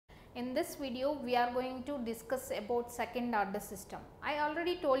In this video we are going to discuss about second order system. I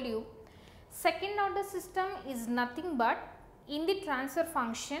already told you second order system is nothing but in the transfer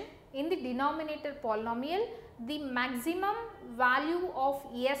function in the denominator polynomial the maximum value of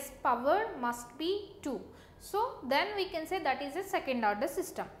s power must be 2. So, then we can say that is a second order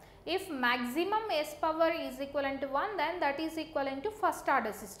system. If maximum s power is equivalent to 1, then that is equivalent to first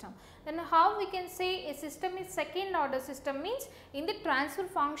order system. Then how we can say a system is second order system means in the transfer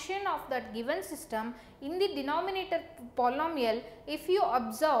function of that given system in the denominator polynomial, if you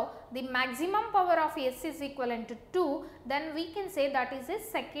observe the maximum power of s is equivalent to 2, then we can say that is a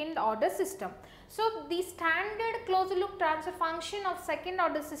second order system. So, the standard closed loop transfer function of second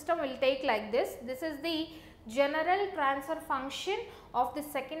order system will take like this. This is the general transfer function of the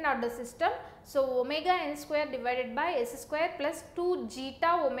second order system. So, omega n square divided by s square plus 2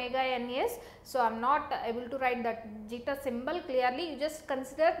 zeta omega n s. So, I am not able to write that zeta symbol clearly, you just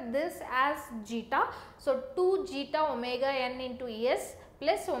consider this as zeta. So, 2 zeta omega n into s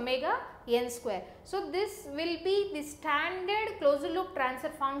plus omega n square. So, this will be the standard closed loop transfer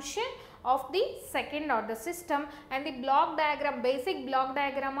function of the second order system, and the block diagram, basic block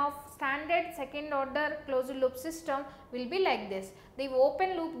diagram of standard second order closed loop system will be like this. The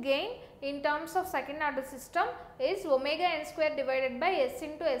open loop gain in terms of second order system is omega n square divided by s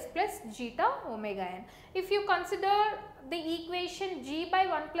into s plus zeta omega n. If you consider the equation g by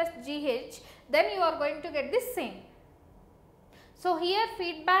 1 plus gh, then you are going to get the same. So, here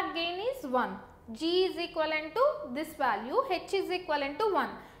feedback gain is 1, g is equivalent to this value, h is equivalent to 1.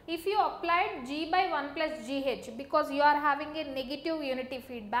 If you applied g by 1 plus gh, because you are having a negative unity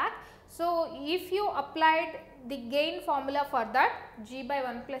feedback, so if you applied the gain formula for that g by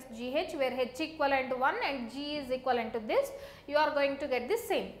 1 plus gh, where h equivalent to 1 and g is equivalent to this, you are going to get the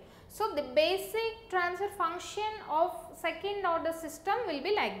same. So, the basic transfer function of second order system will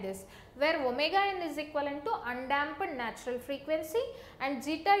be like this, where omega n is equivalent to undamped natural frequency and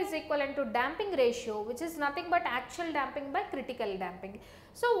zeta is equivalent to damping ratio, which is nothing but actual damping by critical damping.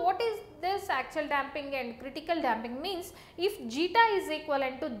 So, what is this actual damping and critical damping means? If zeta is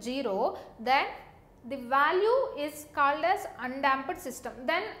equivalent to 0, then the value is called as undamped system,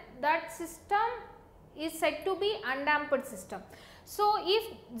 then that system is said to be undamped system. So,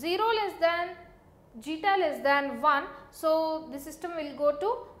 if 0 less than zeta less than 1, so the system will go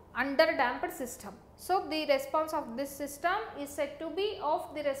to underdamped system. So, the response of this system is said to be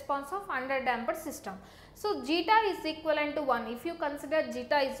of the response of underdamped system. So, zeta is equivalent to 1. If you consider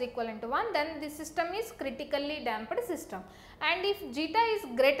zeta is equivalent to 1, then the system is critically damped system, and if zeta is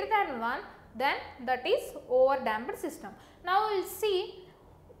greater than 1, then that is overdamped system. Now, we will see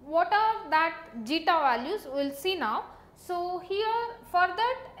what are that zeta values, we will see now. So, here for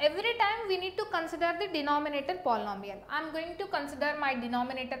that every time we need to consider the denominator polynomial. I am going to consider my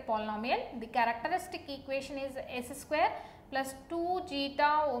denominator polynomial. The characteristic equation is s square plus 2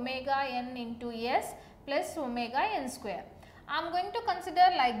 zeta omega n into s plus omega n square. I am going to consider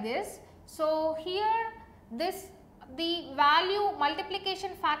like this. So, here this the value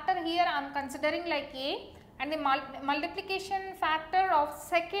multiplication factor here I am considering like a, and the multiplication factor of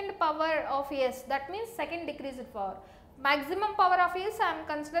second power of s, that means second decreased power. Maximum power of s I am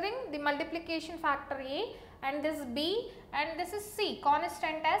considering the multiplication factor a, and this b, and this is c,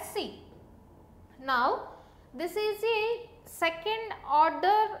 constant as c. Now, this is a second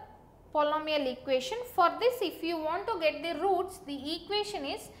order polynomial equation. For this, if you want to get the roots, the equation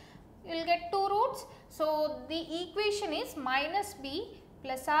is, you will get two roots. So, the equation is minus b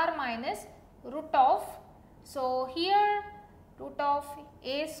plus or minus root of, so here root of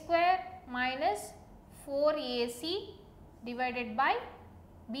a square minus 4ac divided by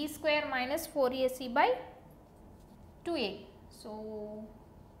b square minus 4ac by 2a. So,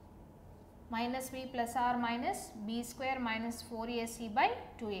 minus b plus or minus b square minus 4ac by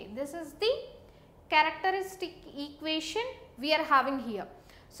 2a. This is the characteristic equation we are having here.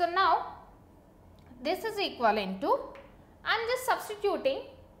 So, now this is equivalent to, I am just substituting,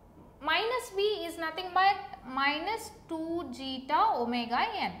 minus b is nothing but minus 2 zeta omega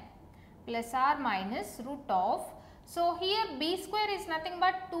n plus or minus root of, so here b square is nothing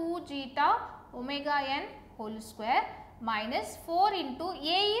but 2 zeta omega n whole square minus 4 into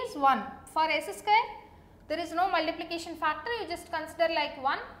a is 1. For s square there is no multiplication factor, you just consider like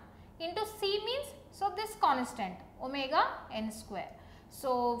 1 into c means, so this constant omega n square.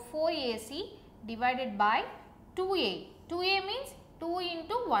 So, 4ac divided by 2a, 2a means 2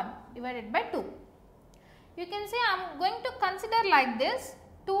 into 1 divided by 2. You can say I am going to consider like this,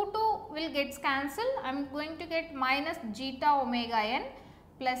 2 will get cancelled, I am going to get minus zeta omega n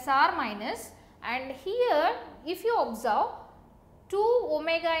plus or minus, and here if you observe 2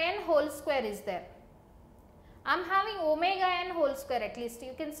 omega n whole square is there. I am having omega n whole square at least.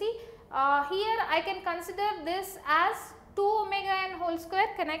 You can see here I can consider this as 2 omega n whole square.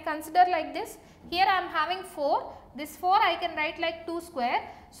 Can I consider like this? Here I am having 4. This 4 I can write like 2 square.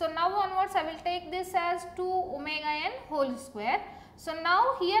 So now onwards I will take this as 2 omega n whole square. So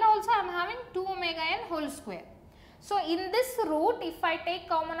now here also I am having 2 omega n whole square. So in this root, if I take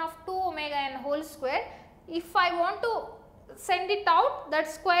common of 2 omega n whole square, if I want to send it out, that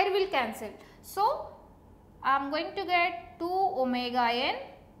square will cancel. So I am going to get 2 omega n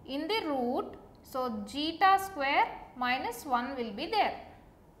in the root. So zeta square minus 1 will be there.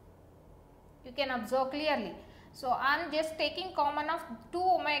 You can observe clearly. So I am just taking common of 2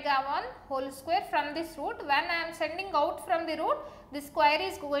 omega 1 whole square from this root. When I am sending out from the root, the square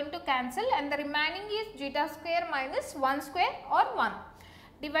is going to cancel and the remaining is zeta square minus 1 square or 1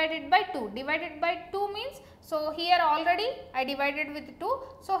 divided by 2. Divided by 2 means, so here already I divided with 2.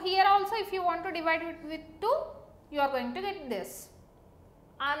 So here also if you want to divide it with 2, you are going to get this.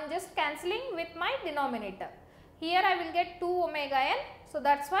 I am just cancelling with my denominator. Here I will get 2 omega n. So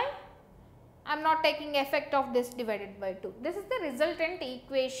that is why I am not taking effect of this divided by 2. This is the resultant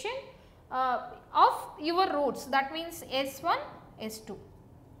equation of your roots, that means S1, S2.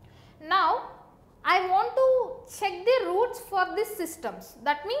 Now I want to check the roots for these systems.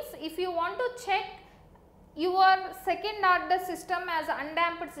 That means if you want to check your second order system as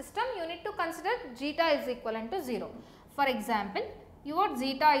undamped system, you need to consider zeta is equivalent to 0. For example, your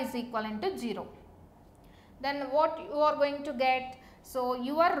zeta is equivalent to 0. Then what you are going to get? So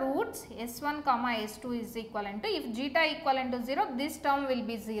your roots S1 comma S2 is equivalent to, if zeta equivalent to 0, this term will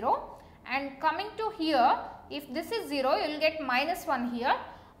be 0, and coming to here, if this is 0, you will get minus 1 here.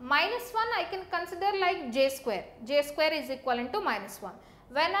 Minus 1 I can consider like j square. J square is equivalent to minus 1.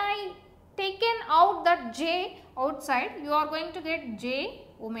 When I taken out that j outside, you are going to get j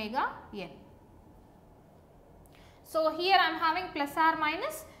omega n. So here I am having plus or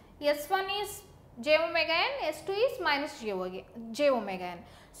minus. S1 is j omega n, S2 is minus j omega n.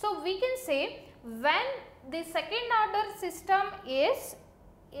 So we can say when the second order system is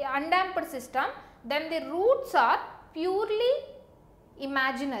undamped system, then the roots are purely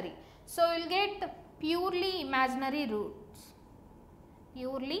imaginary. So we will get purely imaginary roots.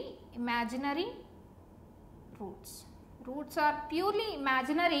 Purely imaginary roots. Roots are purely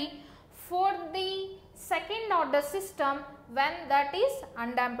imaginary for the second order system when that is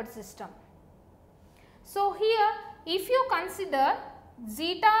undamped system. So here if you consider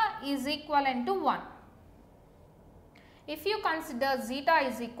zeta is equivalent to 1, if you consider zeta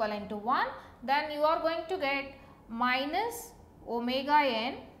is equivalent to 1, then you are going to get minus omega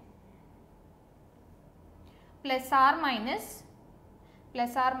n plus or minus.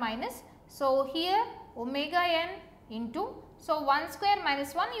 So here omega n into, so 1 square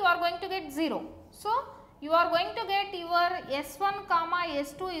minus 1, you are going to get 0. So you are going to get your S1 comma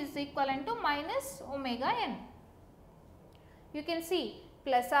S2 is equivalent to minus omega n. You can see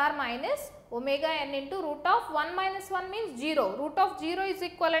plus or minus omega n into root of 1 minus 1 means 0. Root of 0 is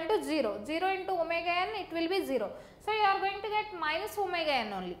equivalent to 0. 0 into omega n, it will be 0. So you are going to get minus omega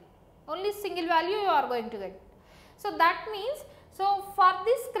n only. Only single value you are going to get. So that means, so for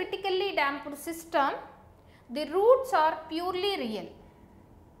this critically damped system, the roots are purely real.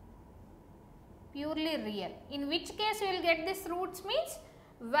 Purely real. In which case you will get this roots means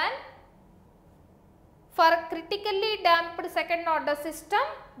when for critically damped second order system,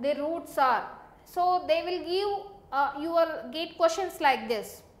 the roots are. So they will give your gate questions like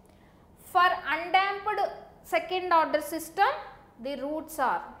this. For undamped second order system, the roots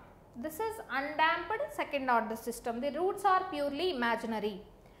are. This is undamped second order system. The roots are purely imaginary.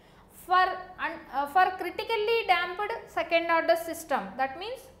 For critically damped second order system, that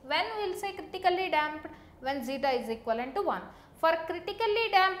means when we will say critically damped, when zeta is equivalent to 1. For critically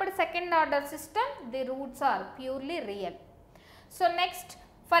damped second order system, the roots are purely real. So next,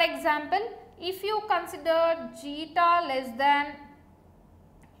 for example, if you consider zeta less than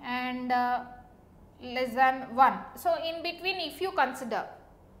and less than 1. So in between if you consider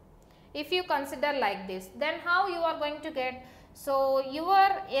like this, then how you are going to get? So your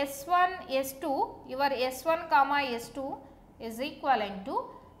S1, S2, your S1 comma S2 is equivalent to,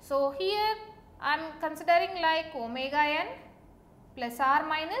 so here I am considering like omega n plus or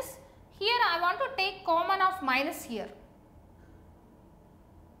minus. Here I want to take common of minus here.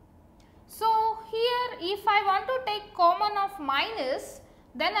 So here if I want to take common of minus,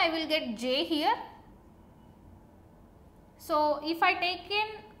 then I will get j here. So if I take in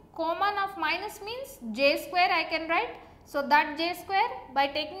common of minus means j square I can write. So that j square, by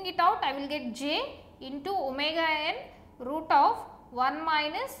taking it out I will get j into omega n root of 1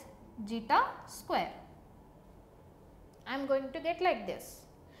 minus zeta square. I am going to get like this.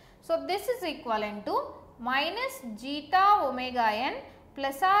 So, this is equivalent to minus zeta omega n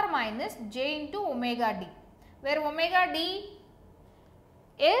plus or minus j into omega d, where omega d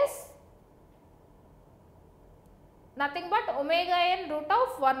is nothing but omega n root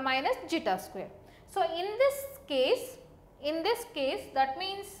of 1 minus zeta square. So, in this case that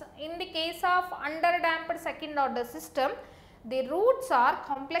means in the case of underdamped second order system, the roots are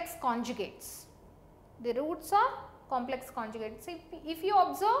complex conjugates. The roots are complex conjugates. If you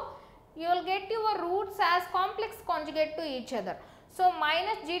observe, you will get your roots as complex conjugate to each other. So,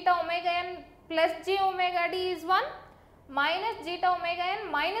 minus zeta omega n plus j omega d is 1, minus zeta omega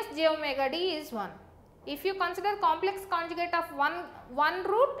n minus j omega d is 1. If you consider complex conjugate of one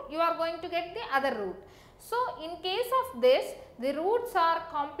root, you are going to get the other root. So, in case of this, the roots are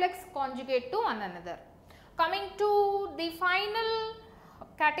complex conjugate to one another. Coming to the final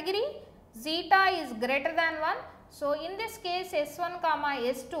category, zeta is greater than 1. So, in this case S1 comma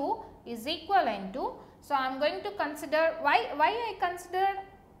S2 is equivalent to, so I am going to consider why I consider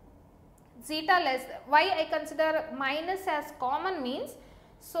zeta less, why I consider minus as common means,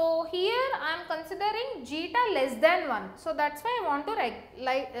 so here I am considering zeta less than 1. So, that is why I want to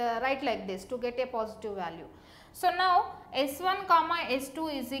write like this to get a positive value. So, now S1 comma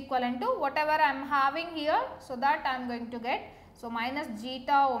S2 is equivalent to whatever I am having here. So, that I am going to get. So, minus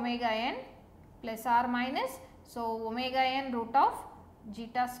zeta omega n plus or minus, so omega n root of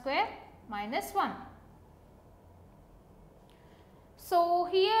zeta square minus 1. So,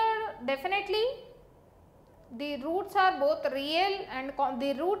 here definitely the roots are both real and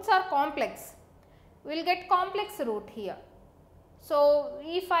the roots are complex. We will get complex root here. So,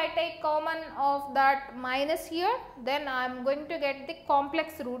 if I take common of that minus here, then I am going to get the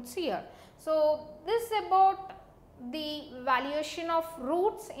complex roots here. So, this is about the valuation of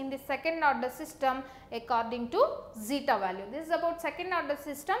roots in the second order system according to zeta value. This is about second order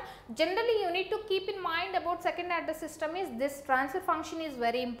system. Generally, you need to keep in mind about second order system is this transfer function is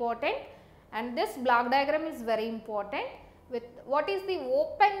very important and this block diagram is very important. With what is the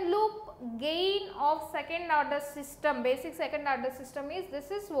open loop gain of second order system, basic second order system is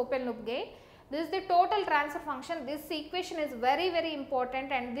this is open loop gain. This is the total transfer function. This equation is very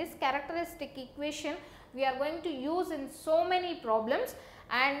important and this characteristic equation we are going to use in so many problems,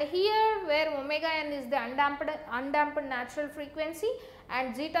 and here where omega n is the undamped natural frequency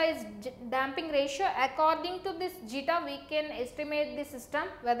and zeta is damping ratio, according to this zeta we can estimate the system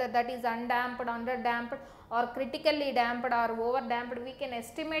whether that is undamped, underdamped or critically damped or over damped, we can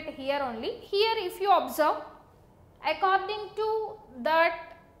estimate here only. Here if you observe, according to that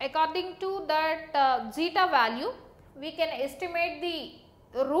zeta value we can estimate the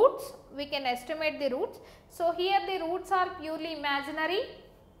roots, So, here the roots are purely imaginary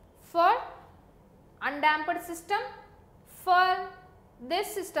for undamped system. For this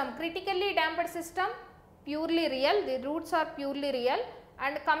system, critically damped system, purely real, the roots are purely real,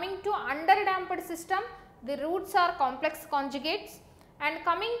 and coming to underdamped system, the roots are complex conjugates, and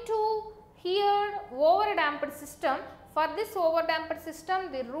coming to here overdamped system, for this overdamped system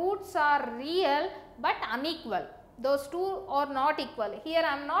the roots are real but unequal. Those two are not equal. Here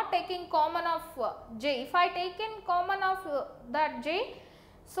I am not taking common of j. If I take in common of that j,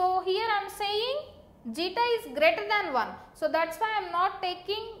 so here I am saying zeta is greater than 1. So, that is why I am not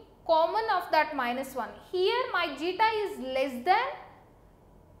taking common of that minus 1. Here my zeta is less than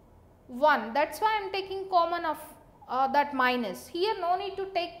 1. That is why I am taking common of that minus. Here no need to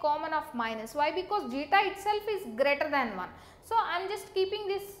take common of minus. Why? Because zeta itself is greater than 1. So, I am just keeping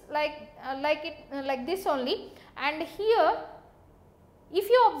this like this only, and here if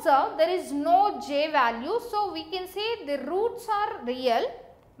you observe there is no j value. So, we can say the roots are real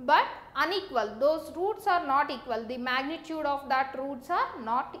but unequal, those roots are not equal, the magnitude of that roots are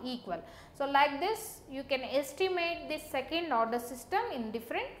not equal. So, like this you can estimate this second order system in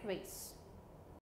different ways.